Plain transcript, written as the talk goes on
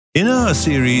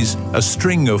summer series, A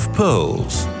String of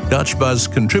Pearls,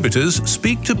 DutchbuzZ contributors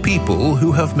speak to people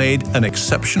who have made an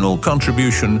exceptional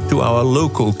contribution to our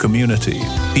local community.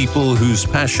 People whose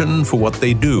passion for what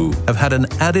they do have had an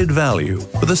added value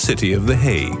for the city of The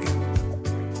Hague.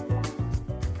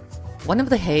 One of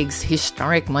The Hague's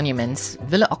historic monuments,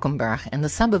 Villa Ockenburg in the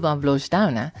suburb of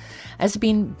Bloosduinen, has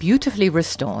been beautifully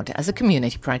restored as a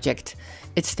community project.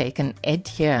 It's taken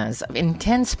 8 years of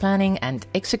intense planning and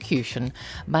execution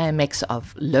by a mix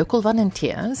of local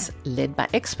volunteers, led by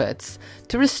experts,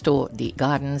 to restore the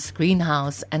gardens,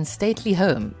 greenhouse and stately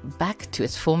home back to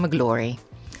its former glory.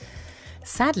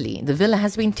 Sadly, the villa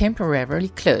has been temporarily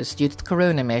closed due to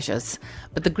corona measures,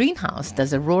 but the greenhouse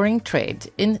does a roaring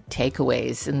trade in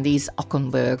takeaways in these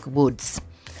Ockenburg woods.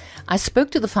 I spoke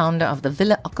to the founder of the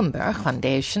Villa Ockenburg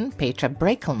Foundation, Petra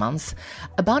Brekelmans,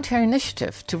 about her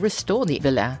initiative to restore the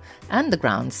villa and the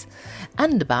grounds,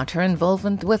 and about her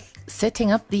involvement with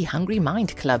setting up the Hungry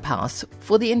Mind Clubhouse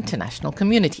for the international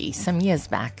community some years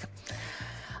back.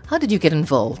 How did you get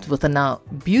involved with the now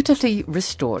beautifully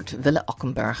restored Villa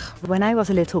Ockenburg? When I was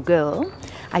a little girl,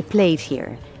 I played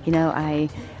here. You know, I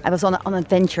was on an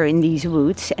adventure in these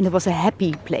woods, and it was a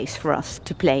happy place for us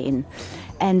to play in.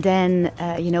 And then,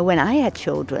 when I had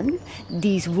children,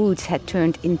 these woods had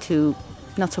turned into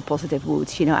not so positive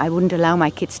woods. You know, I wouldn't allow my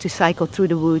kids to cycle through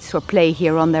the woods or play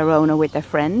here on their own or with their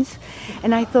friends.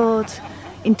 And I thought,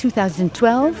 in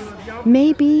 2012,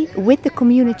 maybe with the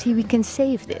community we can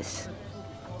save this.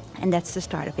 And that's the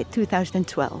start of it,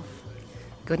 2012.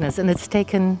 Goodness, and it's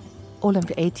taken all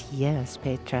of 8 years,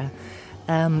 Petra.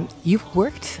 You've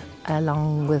worked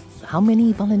along with how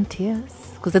many volunteers?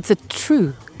 Because it's a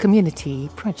true community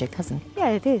project, hasn't it? Yeah,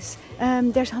 it is.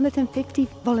 There's 150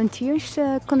 volunteers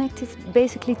connected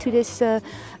basically to this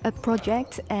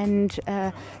project, and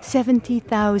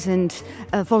 70,000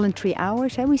 voluntary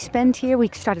hours we spent here. We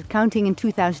started counting in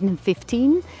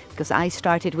 2015 because I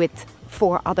started with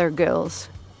 4 other girls.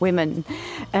 Women.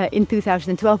 In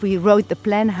 2012 we wrote the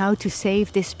plan how to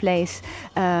save this place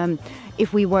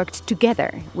if we worked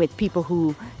together with people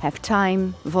who have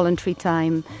time, voluntary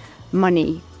time,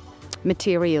 money,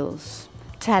 materials,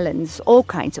 talents, all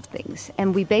kinds of things.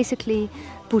 And we basically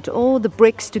put all the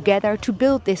bricks together to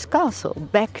build this castle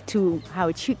back to how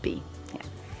it should be. Yeah.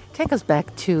 Take us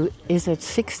back to, is it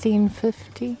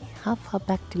 1650? How far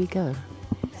back do we go?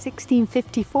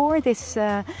 1654, this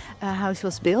house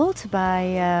was built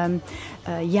by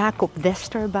Jacob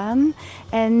Westerbaan.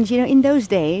 And, in those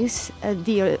days,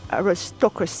 the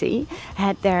aristocracy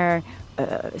had their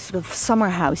sort of summer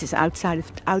houses outside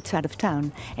of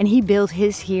town. And he built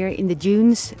his here in the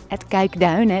dunes at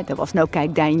Kijkduin. There was no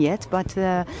Kijkduin yet,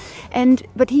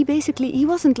 but he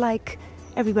wasn't like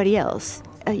everybody else.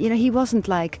 He wasn't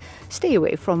like, stay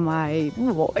away from my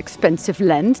expensive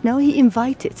land. No, he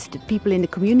invited the people in the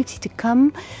community to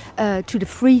come to the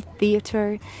free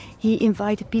theater. He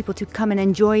invited people to come and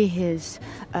enjoy his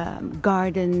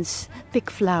gardens,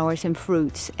 pick flowers and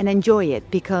fruits and enjoy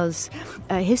it, because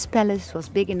his palace was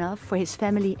big enough for his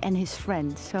family and his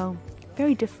friends. So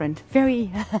very different,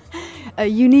 very a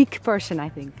unique person, I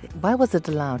think. Why was it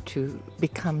allowed to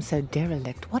become so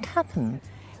derelict? What happened?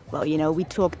 Well, we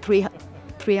talked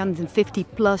 350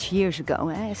 plus years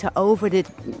ago. So over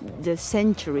the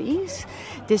centuries,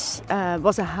 this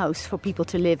was a house for people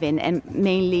to live in, and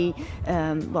mainly,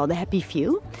 the happy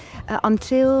few,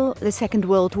 until the Second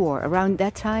World War. Around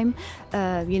that time,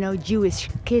 Jewish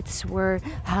kids were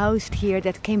housed here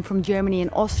that came from Germany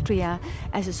and Austria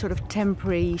as a sort of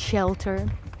temporary shelter.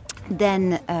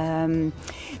 Then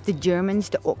the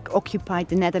Germans occupied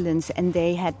the Netherlands, and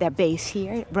they had their base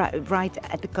here, right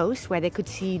at the coast, where they could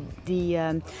see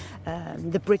the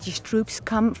British troops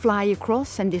fly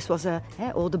across. And this was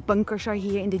all the bunkers are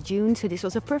here in the dunes, so this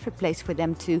was a perfect place for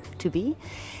them to be.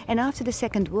 And after the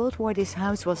Second World War, this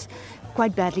house was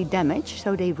quite badly damaged,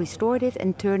 so they restored it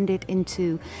and turned it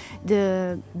into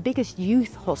the biggest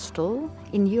youth hostel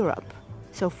in Europe.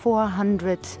 So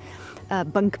 400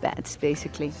 bunk beds,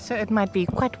 basically. So it might be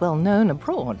quite well known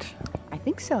abroad. I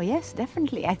think so, yes,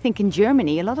 definitely. I think in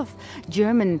Germany, a lot of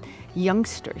German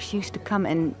youngsters used to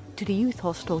come to the youth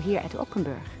hostel here at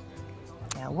Ockenburg.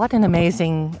 Yeah, what an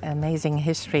amazing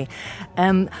history.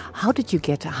 How did you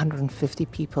get 150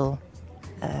 people,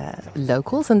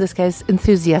 locals in this case,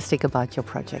 enthusiastic about your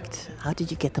project? How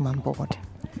did you get them on board?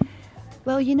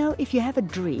 Well, if you have a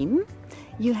dream,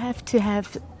 you have to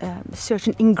have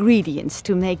certain ingredients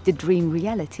to make the dream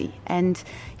reality. And,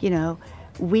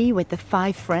 we, with the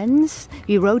 5 friends,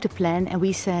 we wrote a plan and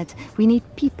we said, we need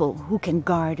people who can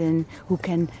garden, who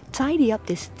can tidy up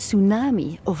this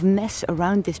tsunami of mess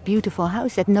around this beautiful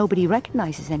house that nobody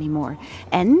recognizes anymore.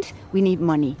 And we need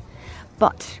money.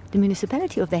 But the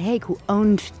municipality of The Hague, who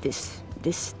owned this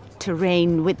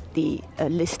terrain with the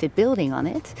listed building on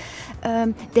it,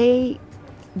 they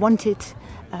wanted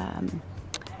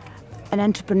an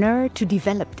entrepreneur to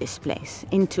develop this place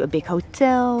into a big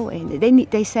hotel. And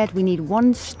they said we need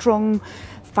one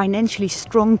financially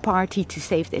strong party to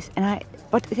save this.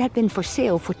 But it had been for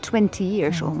sale for 20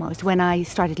 years almost when I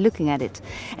started looking at it.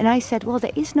 And I said, well,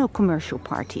 there is no commercial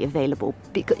party available,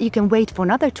 because you can wait for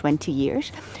another 20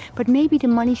 years, but maybe the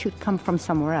money should come from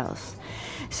somewhere else.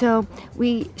 So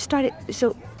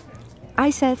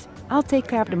I said, I'll take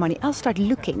care of the money. I'll start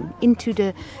looking into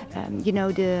the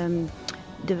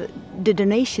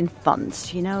donation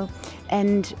funds,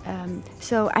 And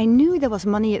so I knew there was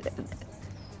money,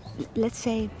 let's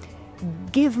say,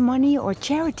 give money or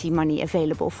charity money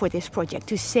available for this project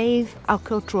to save our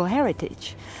cultural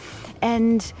heritage.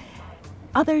 And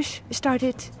others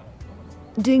started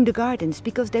doing the gardens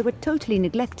because they were totally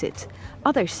neglected.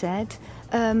 Others said,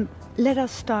 let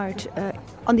us start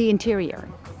on the interior.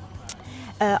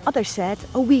 Others said,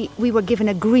 we were given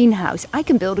a greenhouse. I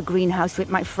can build a greenhouse with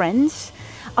my friends.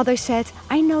 Others said,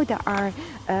 I know there are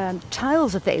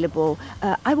tiles available.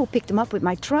 I will pick them up with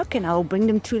my truck and I will bring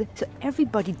them to... So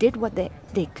everybody did what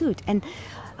they could. And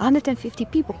 150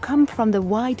 people come from the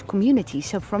wide community.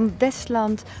 So from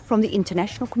Westland, from the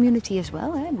international community as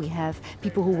well. We have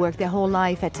people who work their whole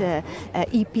life at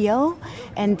EPO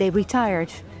and they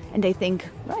retired. And they think,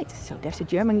 right, so there's a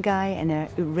German guy and an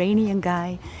Iranian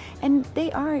guy. And they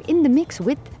are in the mix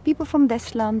with people from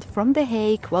Westland, from The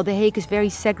Hague. Well, The Hague is very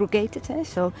segregated,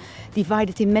 so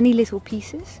divided in many little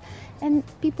pieces. And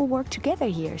people work together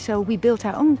here. So we built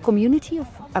our own community of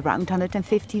around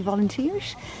 150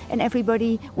 volunteers. And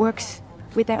everybody works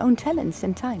with their own talents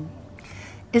and time.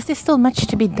 Is there still much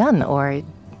to be done, or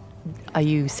are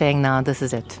you saying now this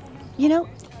is it?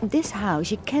 This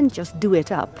house, you can't just do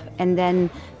it up and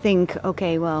then think,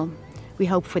 okay, well, we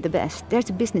hope for the best. There's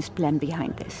a business plan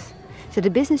behind this. So the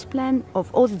business plan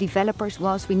of all the developers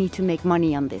was we need to make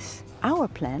money on this. Our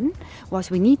plan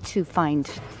was we need to find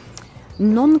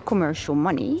non-commercial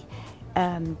money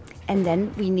and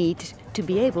then we need to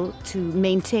be able to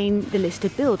maintain the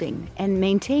listed building. And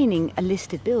maintaining a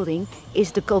listed building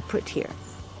is the culprit here.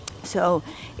 So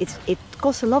it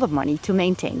costs a lot of money to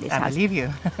maintain this house. I believe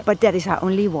you. But that is our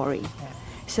only worry. Yeah.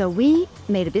 So we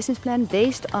made a business plan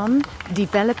based on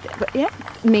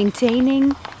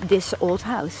maintaining this old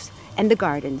house and the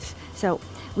gardens. So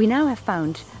we now have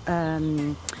found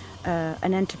an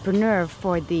entrepreneur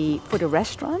for the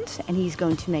restaurants, and he's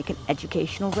going to make an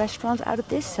educational restaurant out of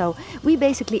this. So we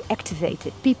basically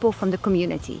activated people from the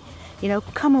community.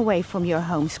 Come away from your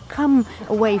homes, come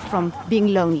away from being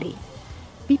lonely.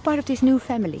 Be part of this new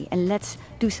family and let's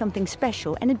do something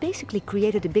special. And it basically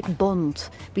created a big bond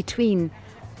between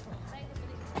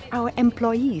our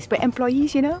employees. But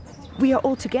employees, we are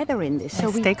all together in this.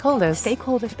 So stakeholders.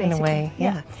 Stakeholders, basically. In a way,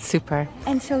 yeah. Super.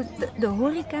 And so the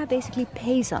Horeca basically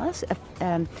pays us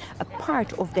a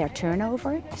part of their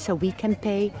turnover. So we can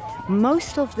pay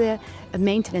most of the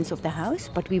maintenance of the house,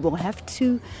 but we will have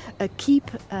to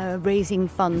keep raising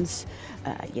funds.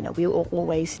 We will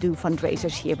always do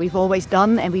fundraisers here. We've always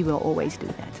done, and we will always do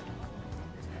that.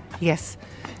 Yes.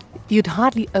 You'd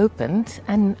hardly opened,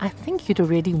 and I think you'd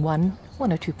already won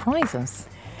 1 or 2 prizes.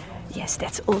 Yes,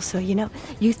 that's also,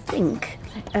 you think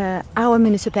our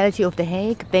municipality of The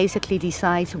Hague basically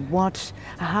decides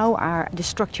how the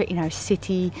structure in our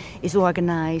city is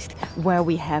organized, where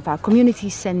we have our community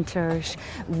centers,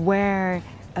 where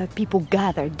people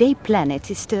gather. They plan it.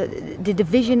 It's the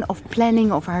division of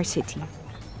planning of our city.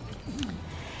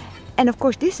 And of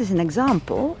course, this is an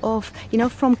example of,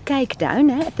 from Kijkduin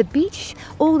at the beach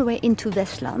all the way into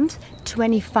Westland,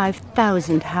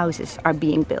 25,000 houses are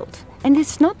being built. And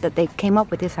it's not that they came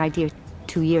up with this idea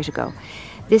 2 years ago.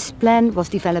 This plan was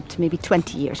developed maybe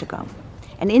 20 years ago.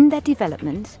 And in that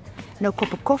development, no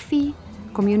cup of coffee,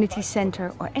 community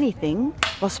center or anything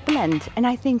was planned. And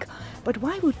I think, but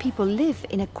why would people live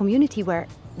in a community where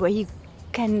you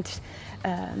can't,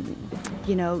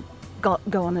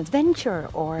 go on adventure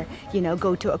or,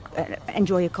 go to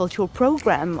enjoy a cultural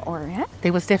program or... Yeah?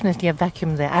 There was definitely a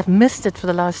vacuum there. I've missed it for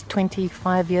the last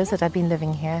 25 years that I've been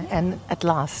living here, and at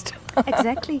last.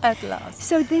 Exactly. At last.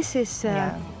 So this is,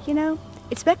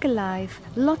 it's back alive,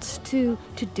 lots to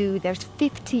do. There's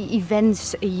 50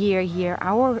 events a year here.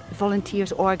 Our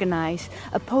volunteers organize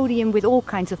a podium with all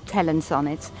kinds of talents on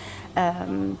it.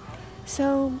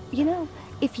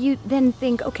 if you then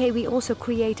think, okay, we also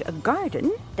create a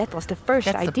garden, that was the first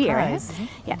idea. Prize,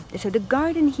 yeah. So the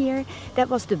garden here, that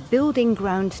was the building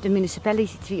ground the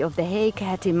municipality of The Hague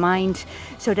had in mind.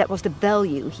 So that was the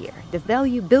value here. The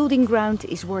value building ground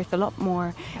is worth a lot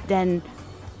more than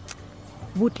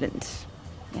woodlands.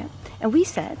 Yeah. And we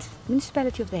said,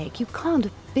 municipality of The Hague, you can't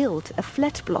build a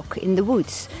flat block in the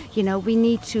woods. We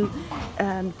need to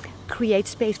create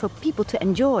space for people to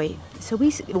enjoy. So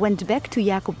we went back to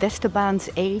Jacob Westerbaan's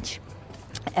age,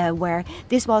 where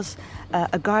this was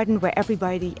a garden where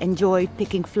everybody enjoyed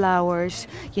picking flowers,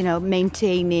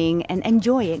 maintaining and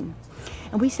enjoying.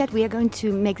 And we said we are going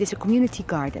to make this a community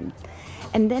garden.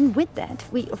 And then with that,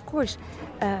 we of course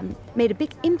made a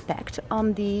big impact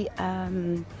on the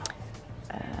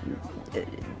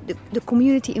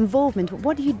community involvement.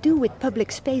 What do you do with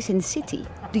public space in the city?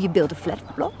 Do you build a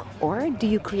flat block, or do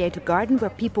you create a garden where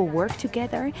people work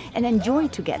together and enjoy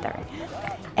together?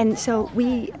 And so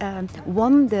we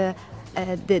won the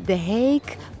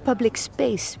Hague Public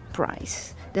Space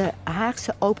Prize, the Haagse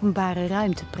Openbare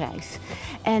Ruimteprijs.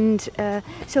 And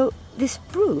so this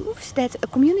proves that a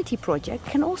community project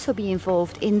can also be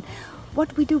involved in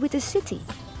what we do with the city.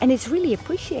 And it's really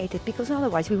appreciated, because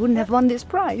otherwise we wouldn't have won this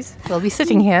prize. Well, we're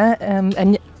sitting here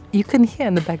and you can hear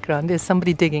in the background there's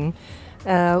somebody digging.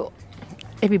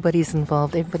 Everybody's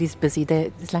involved, everybody's busy.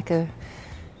 There's like a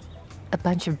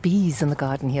bunch of bees in the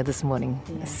garden here this morning.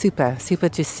 Yeah. Super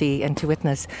to see and to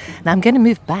witness. Now I'm going to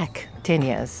move back 10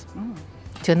 years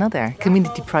to another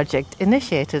community project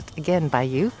initiated again by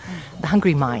you, the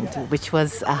Hungry Mind, which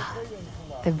was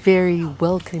a very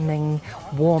welcoming,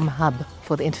 warm hub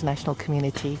for the international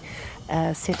community,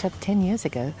 set up 10 years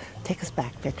ago. Take us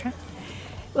back, Petra.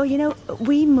 Well,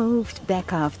 we moved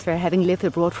back after having lived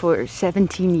abroad for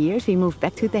 17 years. We moved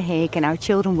back to The Hague, and our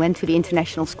children went to the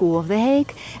International School of The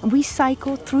Hague. And we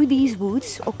cycled through these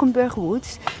woods, Ockenburg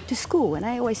woods, to school. And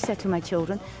I always said to my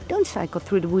children, don't cycle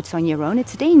through the woods on your own,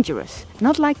 it's dangerous.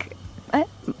 Not like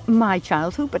my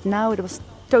childhood, but now it was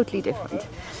totally different.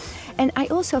 And I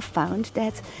also found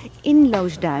that in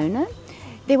Loosduinen,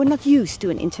 they were not used to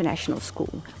an international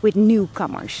school with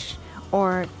newcomers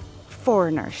or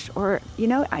foreigners, or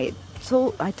I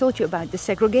told you about the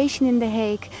segregation in The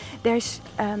Hague. There's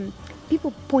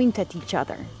people point at each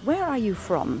other. Where are you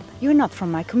from? You're not from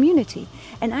my community.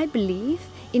 And I believe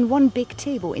in one big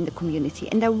table in the community,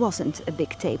 and there wasn't a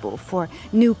big table for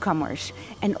newcomers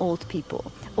and old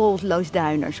people, old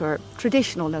Loosduiners or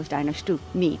traditional Loosduiners to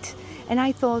meet. And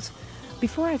I thought,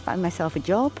 before I find myself a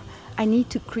job, I need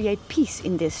to create peace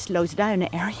in this Loosduinen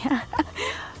area.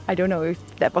 I don't know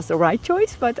if that was the right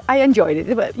choice, but I enjoyed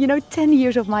it. But 10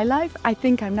 years of my life, I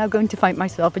think I'm now going to find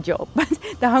myself a job. But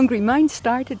the Hungry Mind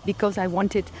started because I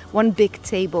wanted one big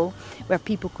table where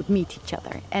people could meet each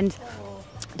other. And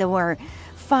there were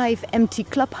 5 empty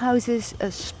clubhouses,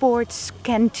 sports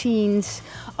canteens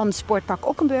on Sportpark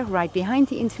Ockenburg, right behind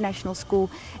the international school,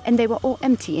 and they were all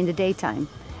empty in the daytime.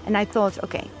 And I thought,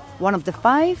 okay, one of the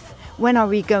 5, when are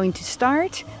we going to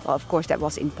start? Well, of course, that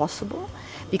was impossible,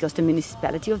 because the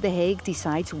municipality of The Hague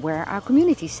decides where our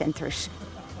community centers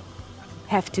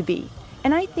have to be.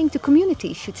 And I think the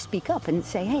community should speak up and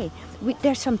say, hey,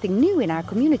 there's something new in our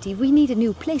community. We need a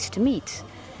new place to meet.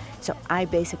 So I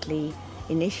basically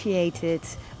initiated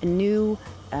a new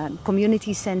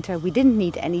community center. We didn't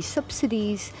need any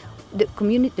subsidies.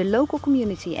 The local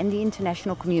community and the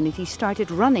international community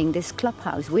started running this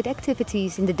clubhouse with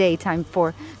activities in the daytime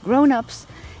for grown-ups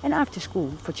and after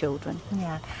school for children.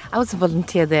 Yeah, I was a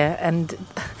volunteer there, and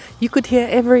you could hear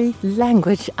every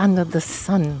language under the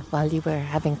sun while you were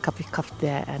having a cup of coffee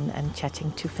there and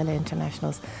chatting to fellow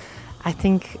internationals. I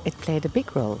think it played a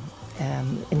big role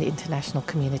in the international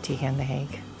community here in The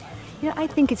Hague. I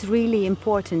think it's really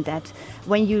important that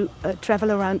when you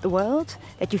travel around the world,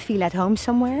 that you feel at home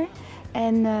somewhere.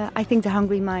 And I think the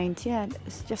Hungry Mind,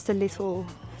 it's just a little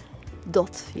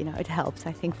dot, it helps,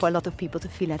 I think, for a lot of people to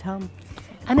feel at home.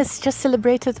 And it's just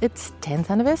celebrated its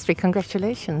 10th anniversary.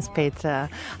 Congratulations, Petra.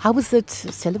 How was it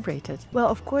celebrated? Well,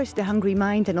 of course, the Hungry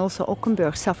Mind and also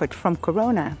Ockenburg suffered from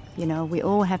Corona. We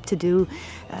all have to do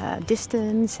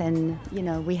distance, and,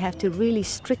 we have to really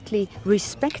strictly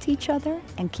respect each other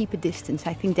and keep a distance.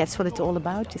 I think that's what it's all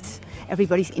about. It's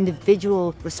everybody's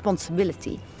individual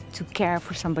responsibility to care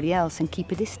for somebody else and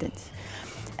keep a distance.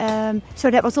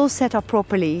 So that was all set up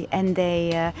properly, and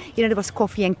they, there was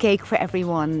coffee and cake for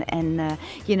everyone, and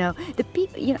the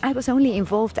people. I was only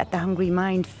involved at the Hungry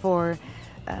Mind for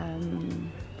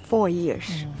 4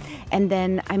 years, and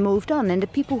then I moved on, and the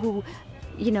people who,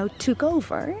 took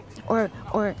over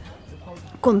or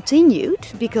continued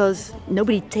because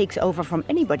nobody takes over from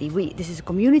anybody. This is a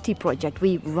community project.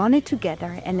 We run it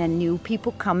together, and then new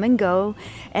people come and go,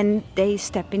 and they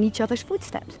step in each other's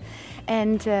footsteps.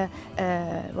 And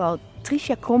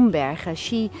Tricia Kromberg,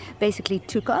 she basically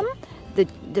took on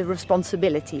the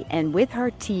responsibility, and with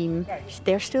her team,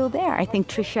 they're still there. I think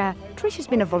Tricia's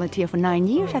been a volunteer for 9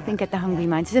 years, I think, at the Hungry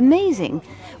Minds. It's amazing.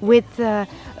 With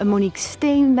Monique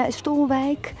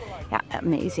Stolwijk, yeah,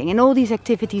 amazing. And all these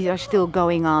activities are still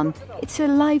going on. It's a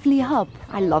lively hub.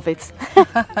 I love it.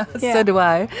 Yeah. So do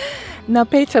I. Now,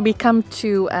 Petra, we come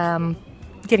to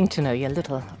getting to know you a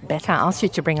little better. I asked you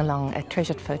to bring along a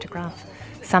treasured photograph,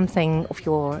 something of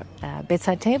your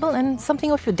bedside table and something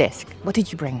off your desk. What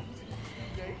did you bring?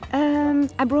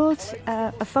 I brought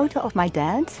a photo of my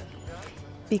dad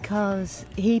because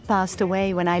he passed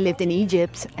away when I lived in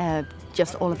Egypt,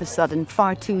 just all of a sudden,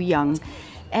 far too young.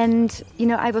 And,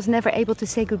 I was never able to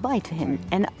say goodbye to him.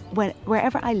 And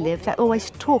wherever I lived, I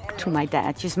always talked to my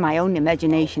dad, just my own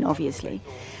imagination, obviously.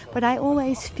 But I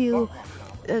always feel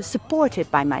supported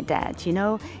by my dad,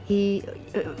 He,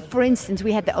 for instance,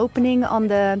 we had the opening on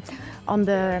the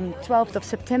 12th of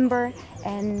September,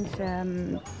 and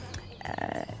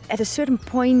at a certain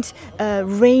point,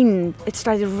 it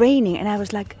started raining, and I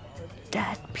was like,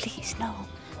 Dad, please, no,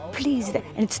 please.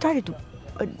 And it started,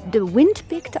 the wind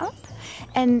picked up,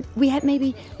 and we had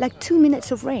maybe like 2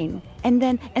 minutes of rain. And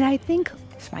I think,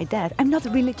 it's my dad, I'm not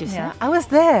religious. Yeah, huh? I was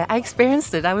there, I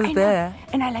experienced it, I was there.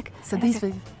 And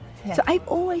So I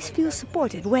always feel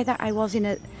supported, whether I was in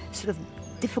a sort of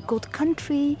difficult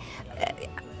country.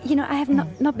 I have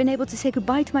not been able to say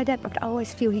goodbye to my dad, but I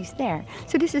always feel he's there.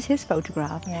 So this is his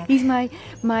photograph. Yeah. He's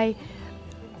my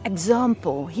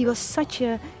example. He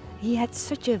had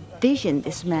such a vision,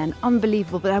 this man,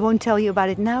 unbelievable. But I won't tell you about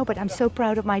it now, but I'm so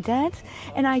proud of my dad.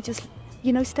 And I just,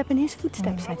 step in his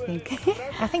footsteps, I think.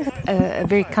 I think that's a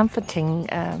very comforting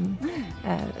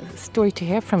story to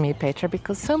hear from you, Petra,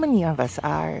 because so many of us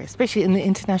are, especially in the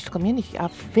international community, are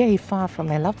very far from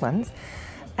their loved ones.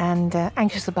 And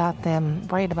anxious about them,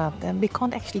 worried about them. We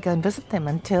can't actually go and visit them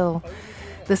until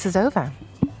this is over.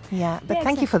 Yeah, but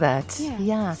thank you for that.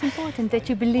 Yeah. It's important that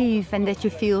you believe and that you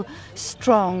feel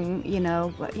strong,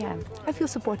 I feel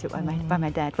supported by my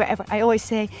dad. Wherever, I always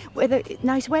say, whether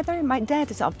nice weather, my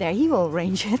dad is up there. He will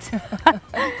arrange it.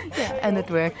 And it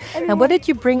worked. And what did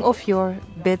you bring off your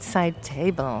bedside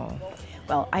table?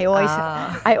 Well, I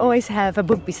always have a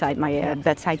book beside my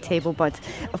bedside table, but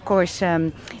of course,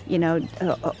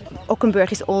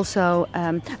 Ockenburg is also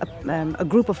a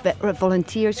group of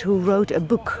volunteers who wrote a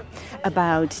book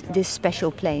about this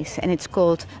special place, and it's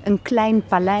called Een Klein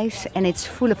Paleis, and it's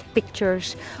full of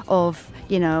pictures of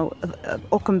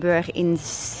Ockenburg in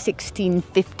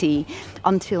 1650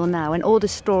 until now, and all the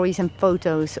stories and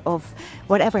photos of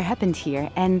whatever happened here.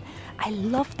 And I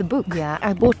love the book. Yeah,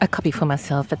 I bought a copy for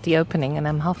myself at the opening, and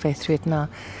I'm halfway through it now.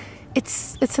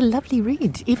 It's a lovely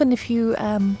read, even if you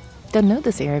don't know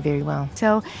this area very well.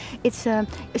 So it's a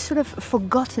sort of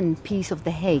forgotten piece of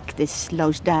The Hague, this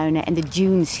Loosduinen and the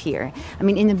dunes here. I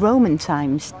mean, in the Roman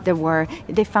times,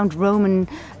 they found Roman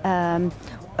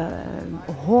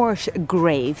horse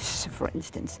graves, for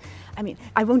instance. I mean,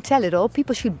 I won't tell it all.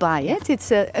 People should buy it.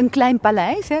 It's Een Klein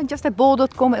Paleis, just at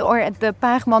bol.com or at the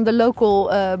Paagman, the local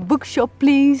bookshop,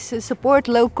 please. Support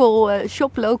local,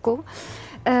 shop local.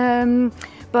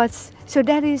 But so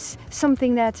that is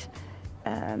something that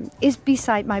is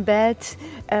beside my bed,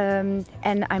 and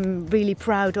I'm really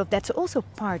proud of. That's also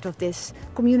part of this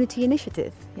community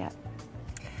initiative. Yeah.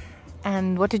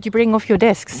 And what did you bring off your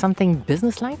desk? Something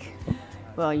businesslike?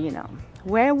 Well,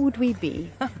 where would we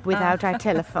be without our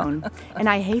telephone? And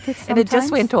I hate it sometimes. And it just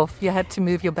went off. You had to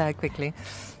move your bag quickly.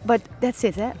 But that's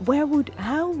it.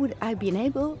 How would I be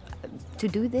able to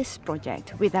do this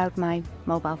project without my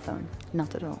mobile phone?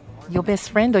 Not at all. Your best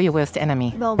friend or your worst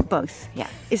enemy? Well, both, yeah.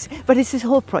 But it's this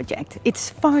whole project. It's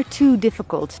far too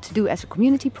difficult to do as a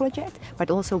community project,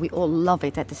 but also we all love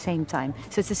it at the same time.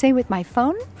 So it's the same with my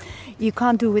phone. You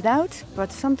can't do without,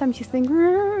 but sometimes you think,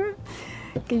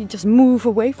 can you just move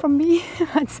away from me?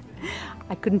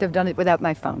 I couldn't have done it without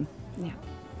my phone.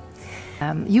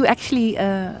 Yeah. You actually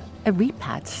a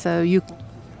repat, so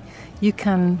you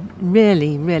can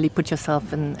really put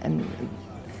yourself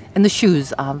in the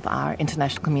shoes of our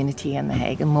international community in The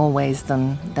Hague in more ways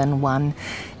than one.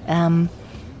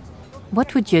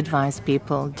 What would you advise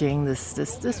people during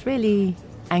this really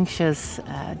anxious,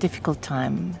 difficult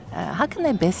time? How can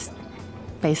they best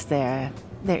face their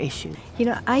issue?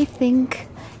 I think,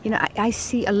 I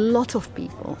see a lot of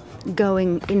people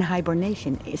going in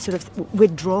hibernation, sort of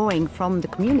withdrawing from the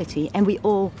community, and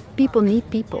people need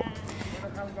people.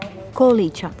 Call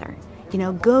each other.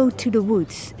 Go to the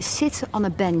woods, sit on a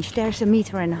bench, there's 1.5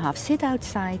 meters, sit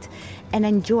outside and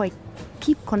enjoy.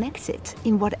 Keep connected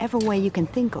in whatever way you can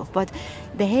think of. But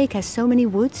The Hague has so many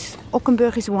woods.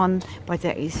 Ockenburg is one, but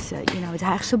there is, het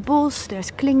Haagse Bos,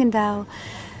 there's Klingendaal.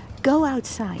 Go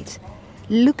outside,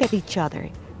 look at each other,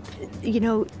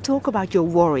 talk about your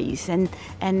worries and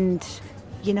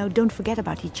don't forget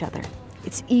about each other.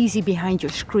 It's easy behind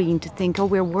your screen to think, oh,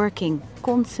 we're working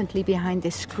constantly behind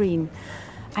this screen.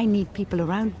 I need people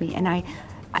around me. And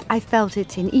I felt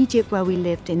it in Egypt where we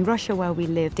lived, in Russia where we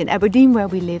lived, in Aberdeen where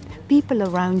we lived. People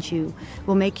around you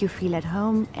will make you feel at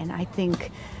home. And I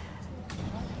think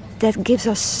that gives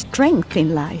us strength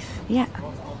in life. Yeah.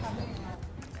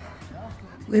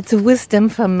 With the wisdom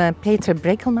from Petra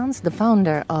Brekelmans, the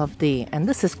founder of and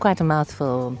this is quite a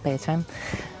mouthful, Petra,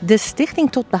 de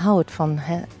Stichting tot Behoud van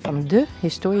de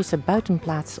historische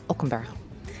buitenplaats Ockenburg.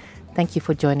 Thank you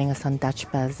for joining us on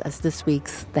DutchbuzZ as this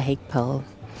week's The Hague Pearl.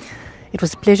 It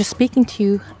was a pleasure speaking to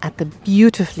you at the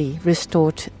beautifully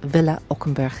restored Villa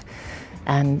Ockenburg.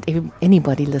 And if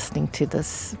anybody listening to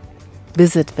this,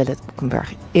 visit Villa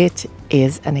Ockenburg. It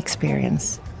is an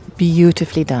experience.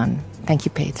 Beautifully done. Thank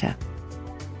you, Petra.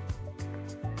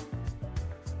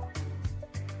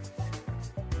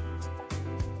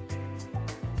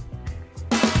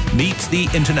 Meet the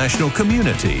international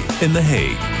community in The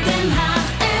Hague.